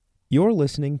You're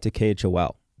listening to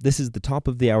KHOL. This is the top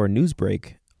of the hour news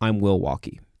break. I'm Will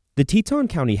Walkie. The Teton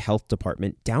County Health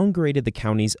Department downgraded the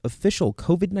county's official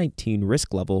COVID-19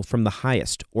 risk level from the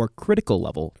highest, or critical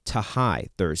level, to high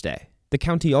Thursday. The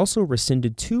county also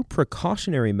rescinded 2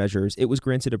 precautionary measures it was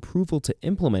granted approval to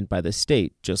implement by the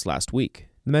state just last week.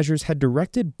 The measures had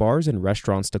directed bars and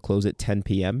restaurants to close at 10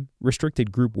 p.m.,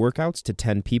 restricted group workouts to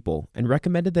 10 people, and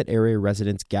recommended that area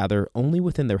residents gather only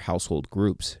within their household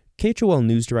groups. KHOL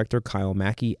News Director Kyle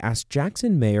Mackey asked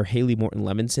Jackson Mayor Haley Morton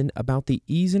Levinson about the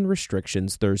ease in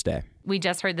restrictions Thursday. We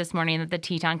just heard this morning that the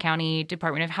Teton County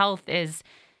Department of Health is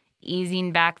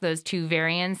easing back those 2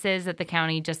 variances that the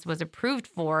county just was approved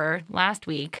for last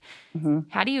week.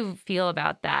 How do you feel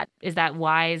about that? Is that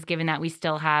wise, given that we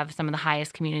still have some of the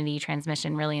highest community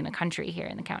transmission really in the country here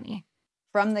in the county?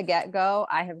 From the get-go,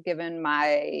 I have given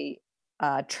my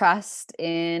trust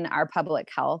in our public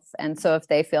health. And so if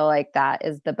they feel like that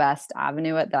is the best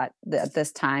avenue at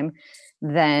this time,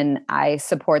 then I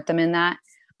support them in that.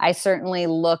 I certainly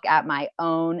look at my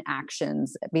own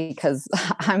actions because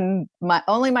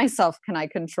only myself can I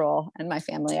control, and my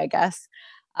family, I guess.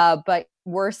 But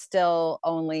we're still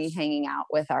only hanging out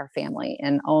with our family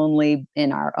and only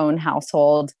in our own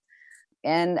household.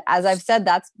 And as I've said,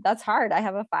 that's hard. I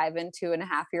have a 5 and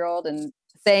 2.5-year-old, and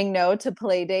saying no to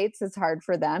play dates is hard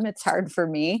for them. It's hard for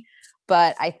me.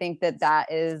 But I think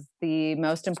that is the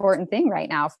most important thing right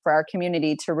now for our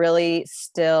community, to really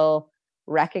still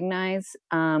recognize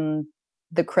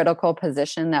the critical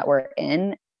position that we're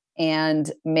in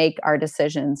and make our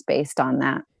decisions based on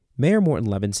that. Mayor Morton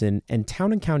Levinson and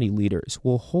town and county leaders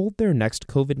will hold their next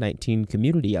COVID-19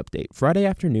 community update Friday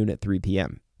afternoon at 3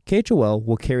 p.m. KHOL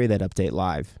will carry that update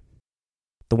live.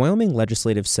 The Wyoming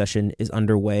legislative session is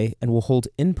underway and will hold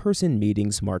in-person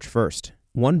meetings March 1st.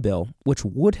 One bill, which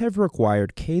would have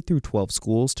required K-12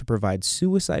 schools to provide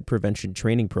suicide prevention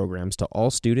training programs to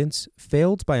all students,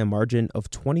 failed by a margin of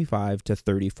 25 to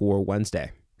 34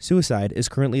 Wednesday. Suicide is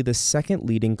currently the second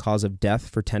leading cause of death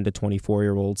for 10 to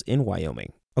 24-year-olds in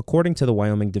Wyoming. According to the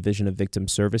Wyoming Division of Victim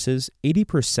Services,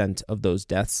 80% of those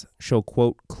deaths show,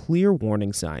 quote, clear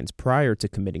warning signs prior to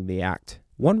committing the act.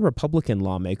 One Republican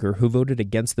lawmaker who voted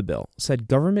against the bill said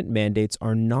government mandates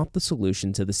are not the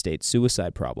solution to the state's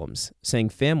suicide problems, saying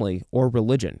family or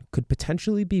religion could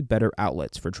potentially be better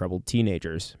outlets for troubled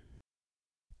teenagers.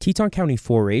 Teton County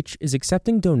 4-H is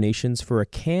accepting donations for a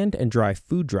canned and dry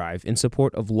food drive in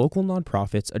support of local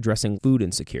nonprofits addressing food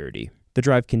insecurity. The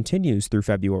drive continues through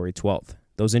February 12th.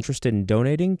 Those interested in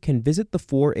donating can visit the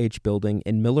 4-H building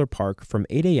in Miller Park from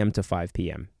 8 a.m. to 5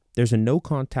 p.m. There's a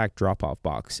no-contact drop-off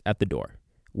box at the door.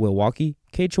 Will Walkie,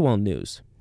 KHOL News.